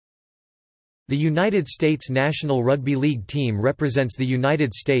The United States National Rugby League team represents the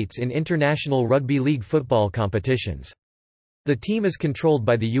United States in international rugby league football competitions. The team is controlled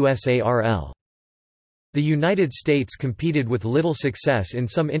by the USARL. The United States competed with little success in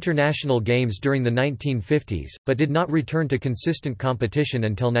some international games during the 1950s, but did not return to consistent competition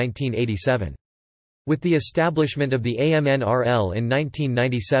until 1987. With the establishment of the AMNRL in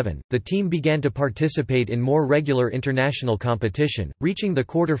 1997, the team began to participate in more regular international competition, reaching the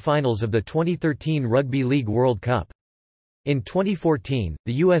quarter-finals of the 2013 Rugby League World Cup. In 2014,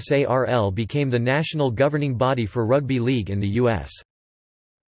 the USARL became the national governing body for rugby league in the U.S.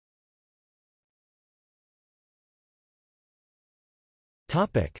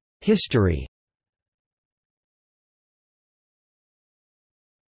 History.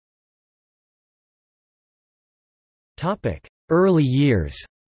 Early years.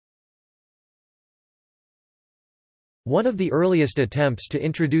 One of the earliest attempts to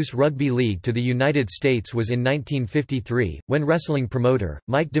introduce rugby league to the United States was in 1953, when wrestling promoter,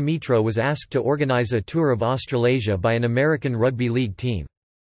 Mike Dimitro was asked to organize a tour of Australasia by an American rugby league team.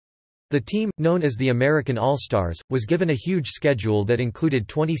 The team, known as the American All-Stars, was given a huge schedule that included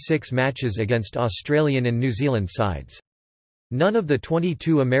 26 matches against Australian and New Zealand sides. None of the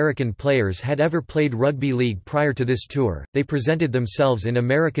 22 American players had ever played rugby league prior to this tour. They presented themselves in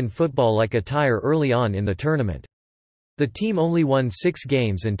American football-like attire early on in the tournament. The team only won 6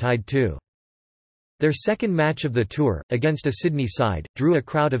 games and tied 2. Their second match of the tour, against a Sydney side, drew a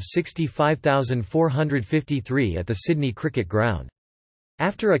crowd of 65,453 at the Sydney Cricket Ground.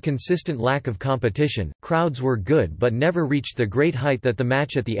 After a consistent lack of competition, crowds were good but never reached the great height that the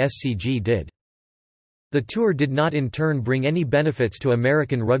match at the SCG did. The tour did not in turn bring any benefits to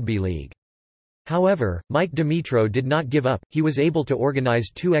American Rugby League. However, Mike Dimitro did not give up. He was able to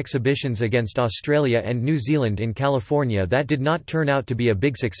organize 2 exhibitions against Australia and New Zealand in California that did not turn out to be a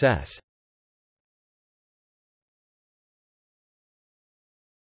big success.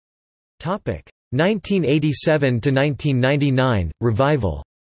 Topic: 1987 to 1999 revival.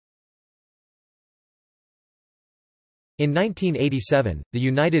 In 1987, the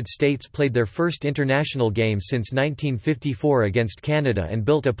United States played their first international game since 1954 against Canada and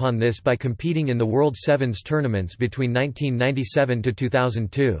built upon this by competing in the World Sevens tournaments between 1997 to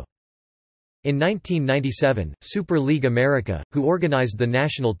 2002. In 1997, Super League America, who organized the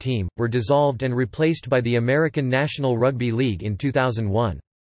national team, were dissolved and replaced by the American National Rugby League in 2001.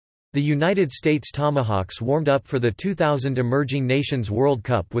 The United States Tomahawks warmed up for the 2000 Emerging Nations World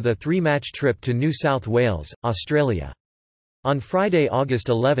Cup with a 3-match trip to New South Wales, Australia. On Friday, August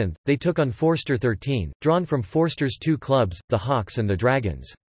 11, they took on Forster 13, drawn from Forster's 2 clubs, the Hawks and the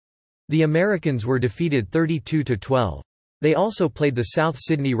Dragons. The Americans were defeated 32-12. They also played the South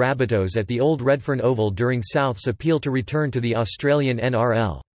Sydney Rabbitohs at the old Redfern Oval during South's appeal to return to the Australian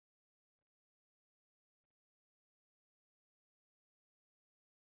NRL.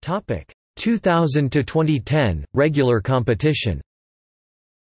 2000 to 2010 regular competition.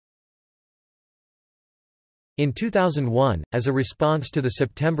 In 2001, as a response to the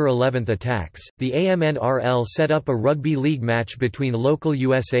September 11 attacks, the AMNRL set up a rugby league match between local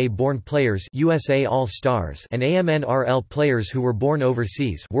USA-born players USA All-Stars and AMNRL players who were born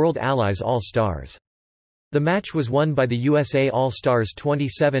overseas World Allies All-Stars. The match was won by the USA All-Stars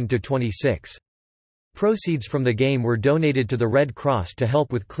 27-26. Proceeds from the game were donated to the Red Cross to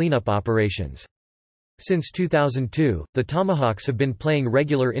help with cleanup operations. Since 2002, the Tomahawks have been playing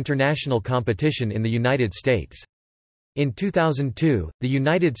regular international competition in the United States. In 2002, the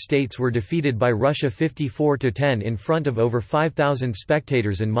United States were defeated by Russia 54-10 in front of over 5,000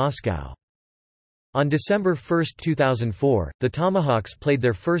 spectators in Moscow. On December 1, 2004, the Tomahawks played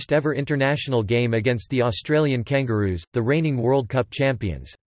their first ever international game against the Australian Kangaroos, the reigning World Cup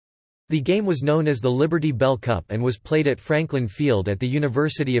champions. The game was known as the Liberty Bell Cup and was played at Franklin Field at the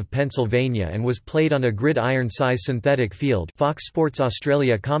University of Pennsylvania and was played on a gridiron-size synthetic field. Fox Sports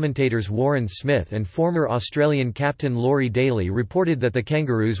Australia commentators Warren Smith and former Australian captain Laurie Daly reported that the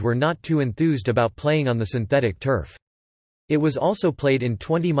Kangaroos were not too enthused about playing on the synthetic turf. It was also played in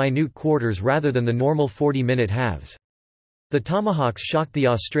 20 minute quarters rather than the normal 40-minute halves. The Tomahawks shocked the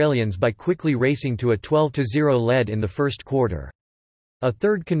Australians by quickly racing to a 12-0 lead in the first quarter. A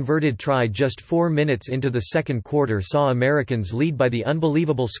third converted try just 4 minutes into the second quarter saw Americans lead by the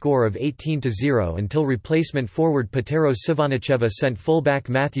unbelievable score of 18-0 until replacement forward Petero Sivanicheva sent fullback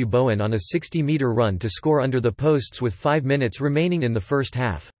Matthew Bowen on a 60-meter run to score under the posts with 5 minutes remaining in the first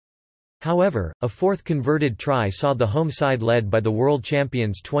half. However, a fourth converted try saw the home side led by the world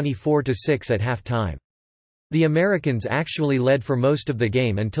champions 24-6 at half-time. The Americans actually led for most of the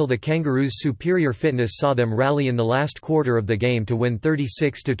game until the Kangaroos' superior fitness saw them rally in the last quarter of the game to win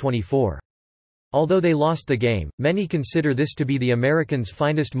 36-24. Although they lost the game, many consider this to be the Americans'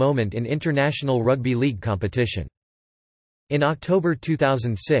 finest moment in international rugby league competition. In October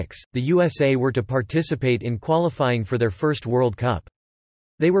 2006, the USA were to participate in qualifying for their first World Cup.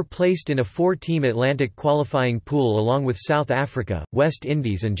 They were placed in a 4-team Atlantic qualifying pool along with South Africa, West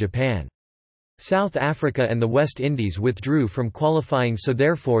Indies and Japan. South Africa and the West Indies withdrew from qualifying, so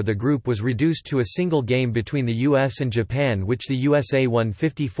therefore the group was reduced to a single game between the US and Japan, which the USA won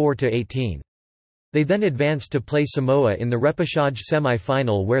 54-18. They then advanced to play Samoa in the repechage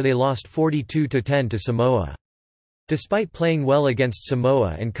semi-final, where they lost 42-10 to Samoa. Despite playing well against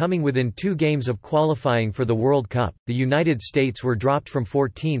Samoa and coming within 2 games of qualifying for the World Cup, the United States were dropped from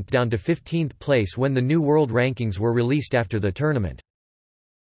 14th down to 15th place when the new world rankings were released after the tournament.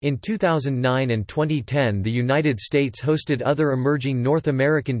 In 2009 and 2010, the United States hosted other emerging North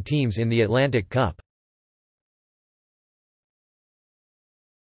American teams in the Atlantic Cup.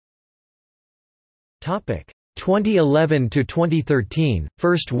 Topic: 2011 to 2013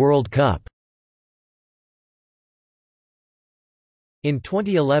 First World Cup. In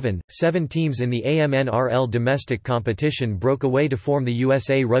 2011, 7 teams in the AMNRL domestic competition broke away to form the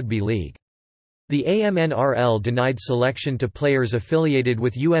USA Rugby League. The AMNRL denied selection to players affiliated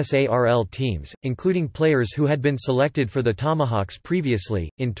with USARL teams, including players who had been selected for the Tomahawks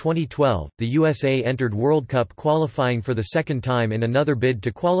previously. In 2012, the USA entered World Cup qualifying for the second time in another bid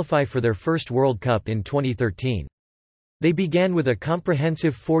to qualify for their first World Cup in 2013. They began with a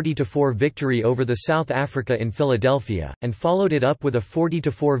comprehensive 40-4 victory over the South Africa in Philadelphia, and followed it up with a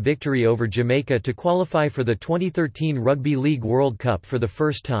 40-4 victory over Jamaica to qualify for the 2013 Rugby League World Cup for the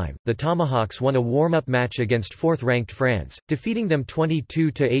first time. The Tomahawks won a warm-up match against 4th-ranked France, defeating them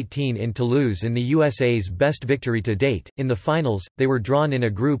 22-18 in Toulouse in the USA's best victory to date. In the finals, they were drawn in a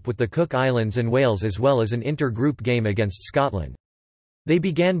group with the Cook Islands and Wales as well as an inter-group game against Scotland. They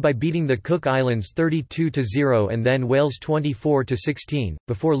began by beating the Cook Islands 32-0 and then Wales 24-16,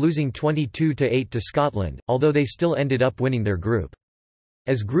 before losing 22-8 to Scotland, although they still ended up winning their group.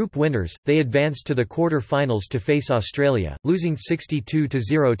 As group winners, they advanced to the quarter-finals to face Australia, losing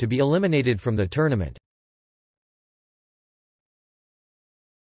 62-0 to be eliminated from the tournament.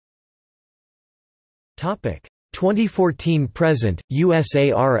 Topic: 2014 present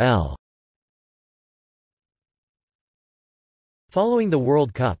USARL. Following the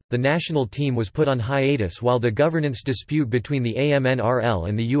World Cup, the national team was put on hiatus while the governance dispute between the AMNRL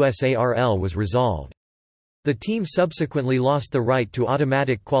and the USARL was resolved. The team subsequently lost the right to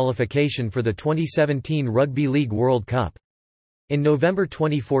automatic qualification for the 2017 Rugby League World Cup. In November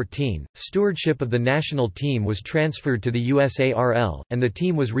 2014, stewardship of the national team was transferred to the USARL, and the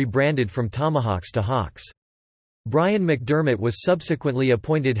team was rebranded from Tomahawks to Hawks. Brian McDermott was subsequently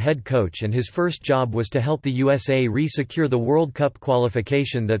appointed head coach, and his first job was to help the USA re-secure the World Cup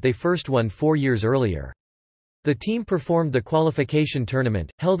qualification that they first won 4 years earlier. The team performed the qualification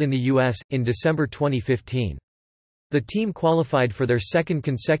tournament, held in the US, in December 2015. The team qualified for their second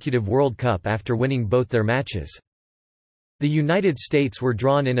consecutive World Cup after winning both their matches. The United States were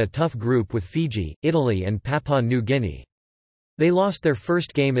drawn in a tough group with Fiji, Italy and Papua New Guinea. They lost their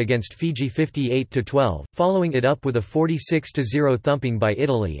first game against Fiji 58-12, following it up with a 46-0 thumping by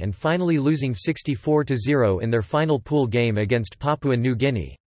Italy and finally losing 64-0 in their final pool game against Papua New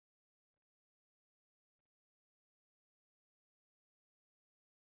Guinea.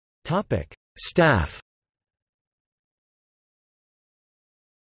 Staff.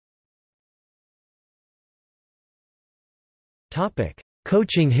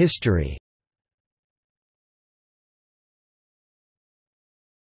 Coaching history.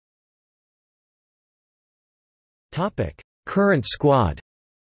 Current squad.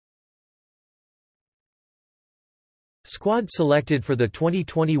 Squad selected for the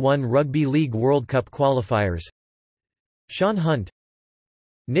 2021 Rugby League World Cup qualifiers: Sean Hunt,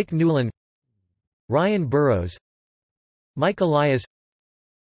 Nick Newlin, Ryan Burrows, Mike Elias,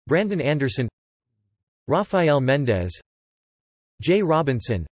 Brandon Anderson, Rafael Mendez, Jay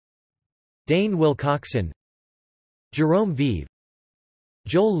Robinson, Dane Wilcoxon, Jerome Vive,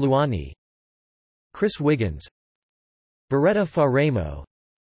 Joel Luani, Chris Wiggins, Beretta Faremo,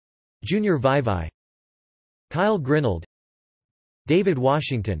 Junior Vivai, Kyle Grinold, David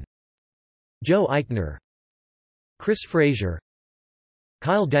Washington, Joe Eichner, Chris Frazier,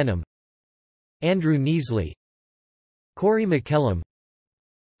 Kyle Denham, Andrew Neasley, Corey McKellum,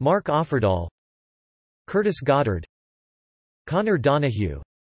 Mark Offerdahl, Curtis Goddard, Connor Donahue,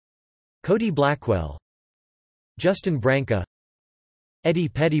 Cody Blackwell, Justin Branca, Eddie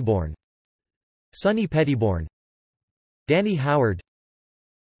Pettyborn, Sonny Pettyborn, Danny Howard,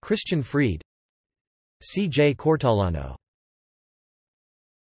 Christian Freed, C.J. Cortalano.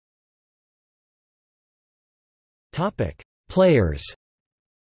 Players.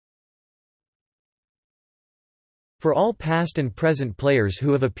 For all past and present players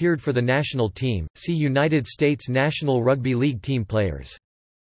who have appeared for the national team, see United States National Rugby League team players.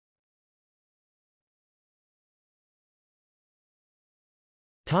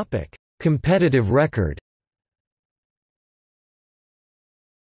 Competitive record.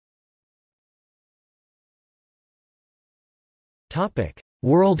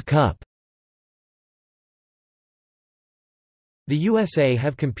 World Cup. The USA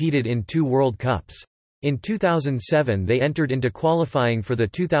have competed in 2 World Cups. In 2007 they entered into qualifying for the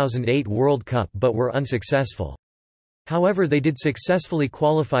 2008 World Cup but were unsuccessful. However, they did successfully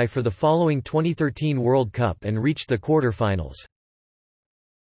qualify for the following 2013 World Cup and reached the quarter-finals.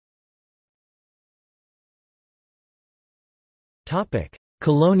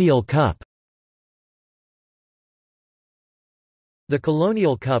 Colonial Cup. The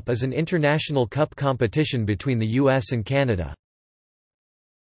Colonial Cup is an international cup competition between the US and Canada.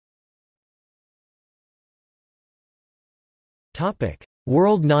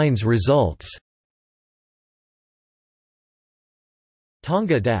 World Nines results.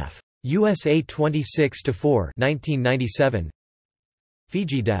 Tonga def. USA 26-4 1997.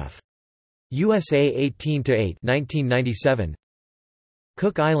 Fiji def. USA 18-8 1997.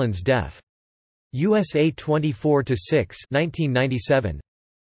 Cook Islands def. USA 24-6 1997.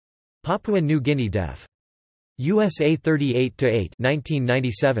 Papua New Guinea def. USA 38-8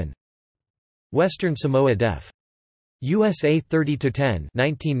 1997. Western Samoa def. USA 30-10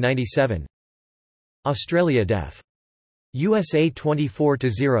 1997. Australia def. USA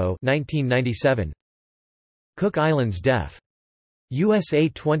 24-0 1997. Cook Islands def. USA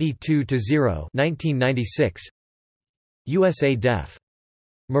 22-0 1996. USA def.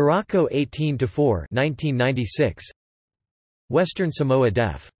 Morocco 18-4 1996. Western Samoa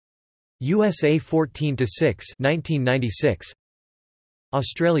def. USA 14-6 1996.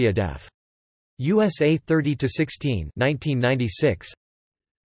 Australia def. USA 30-16 1996.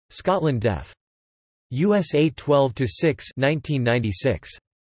 Scotland def. USA 12-6 1996.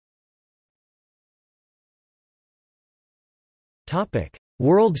 Topic: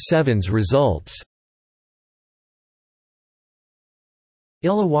 World Sevens results.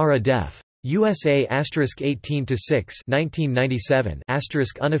 Illawarra def. USA *18-6 1997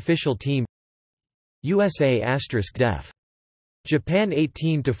 unofficial team. USA *def. Japan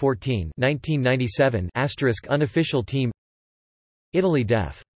 18-14 1997 unofficial team. Italy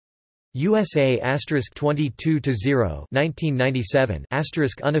def. USA *22-0 1997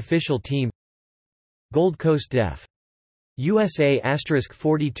 unofficial team. Gold Coast def. USA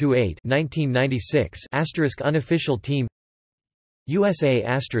 *40-8 1996 unofficial team.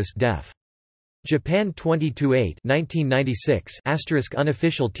 USA *def. Japan 20-8 1996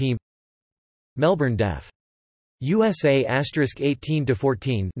 unofficial team. Melbourne def. USA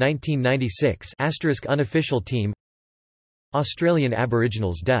 *18-14 1996 unofficial team. Australian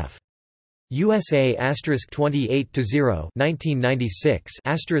Aboriginals def. USA *28-0 1996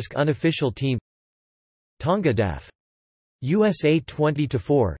 unofficial team. Tonga def. USA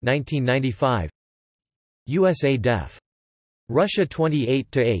 20-4 1995. USA def. Russia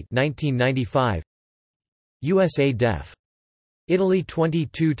 28-8 1995. USA def. Italy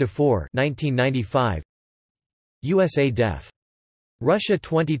 22-4 1995. USA def. Russia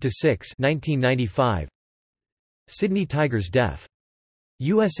 20-6 1995. Sydney Tigers def.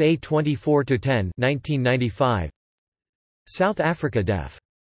 USA 24-10 1995. South Africa def.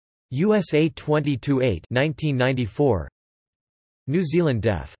 USA 20-8 1994. New Zealand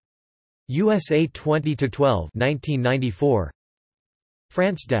def. USA 20-12 1994.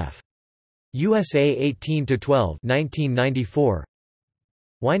 France def. USA 18-12 1994.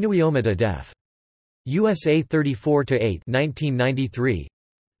 Wainuiomata def. USA 34-8 1993.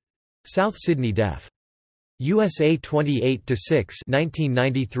 South Sydney def. USA 28-6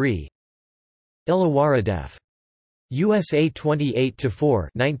 1993. Illawarra def. USA 28-4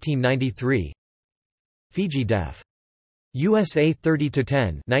 1993. Fiji def. USA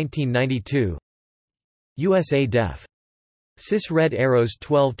 30-10 1992. USA def. Cis Red Arrows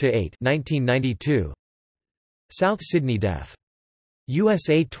 12-8 1992. South Sydney def.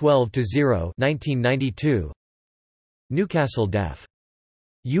 USA 12-0 1992. Newcastle def.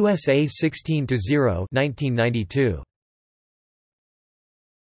 USA 16-0 1992.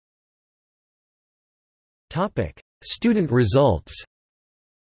 Topic: Student results.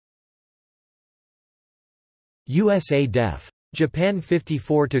 USA def. Japan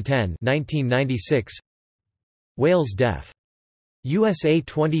 54-10 1996. Wales def. USA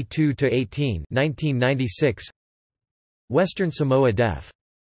 22-18 1996. Western Samoa def.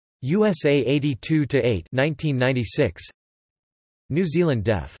 USA 82-8 1996. New Zealand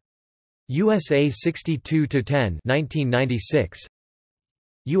Deaf. USA 62-10 1996.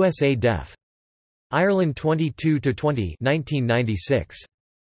 USA Deaf. Ireland 22-20 1996.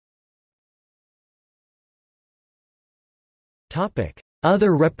 Topic: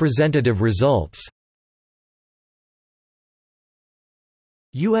 Other representative results.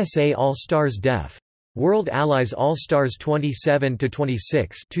 USA All-Stars Deaf. World Allies All-Stars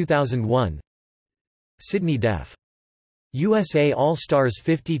 27-26 2001. Sydney Deaf. USA All-Stars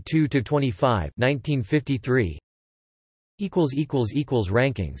 52-25 1953.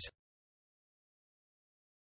 Rankings